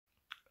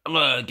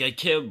Look, I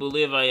can't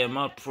believe I am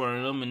up for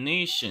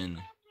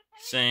elimination.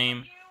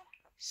 Same,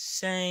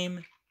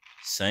 same,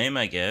 same,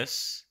 I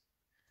guess.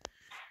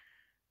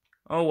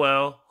 Oh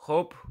well,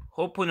 hope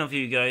one of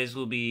you guys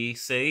will be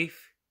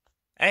safe.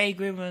 I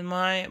agree with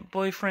my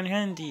boyfriend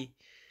Handy.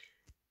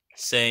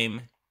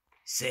 Same,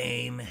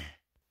 same.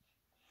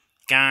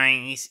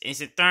 Guys,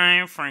 is it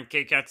time for a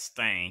cake at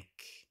steak?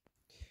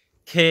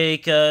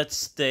 Cake at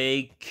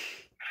steak.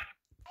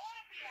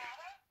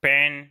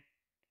 Ben,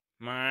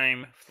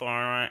 Mime,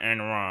 Flora,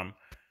 and Rom.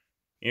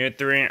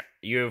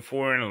 You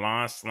four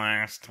lost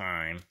last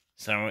time,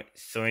 so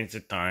it's a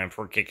time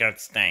for kick out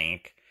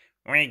steak.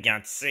 We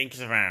got 6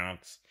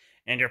 votes,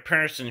 and the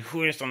person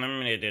who is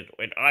eliminated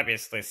with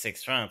obviously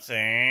 6 votes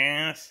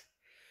is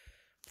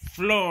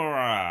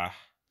Flora.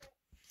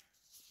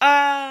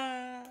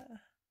 Ah,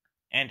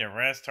 and the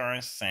rest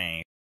are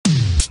safe.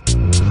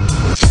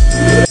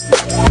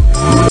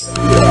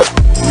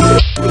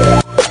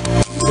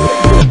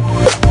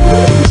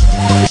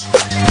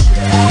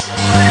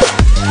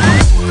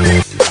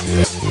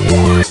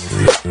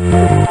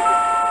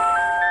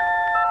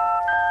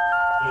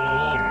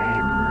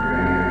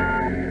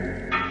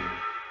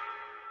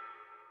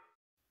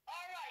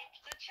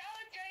 The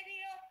challenge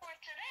idea for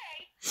today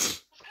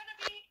is going to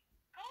be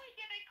go and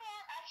get a car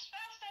as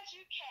fast as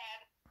you can.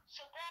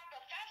 So grab the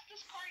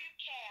fastest car you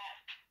can.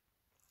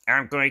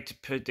 I'm going to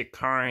put the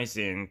cars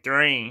in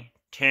 3,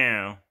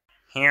 2.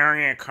 Here are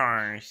your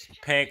cars.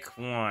 Pick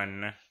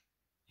one.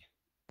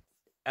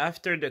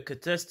 After the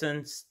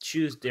contestants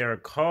choose their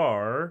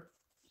car.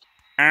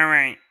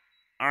 Alright.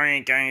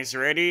 Alright, guys,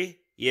 ready?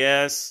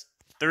 Yes.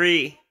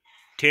 3,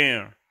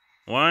 2,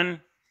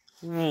 1.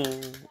 Ooh.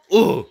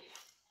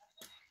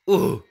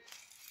 Ooh.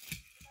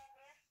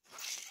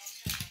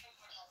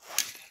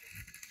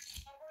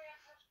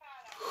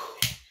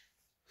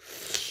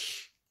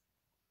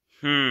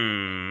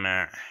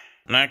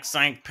 Looks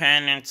like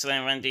Penn and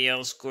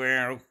 70L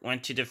Square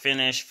went to the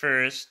finish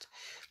first.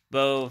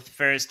 Both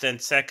first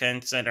and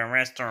second, so the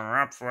rest are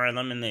up for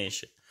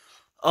elimination.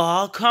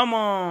 Oh, come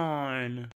on!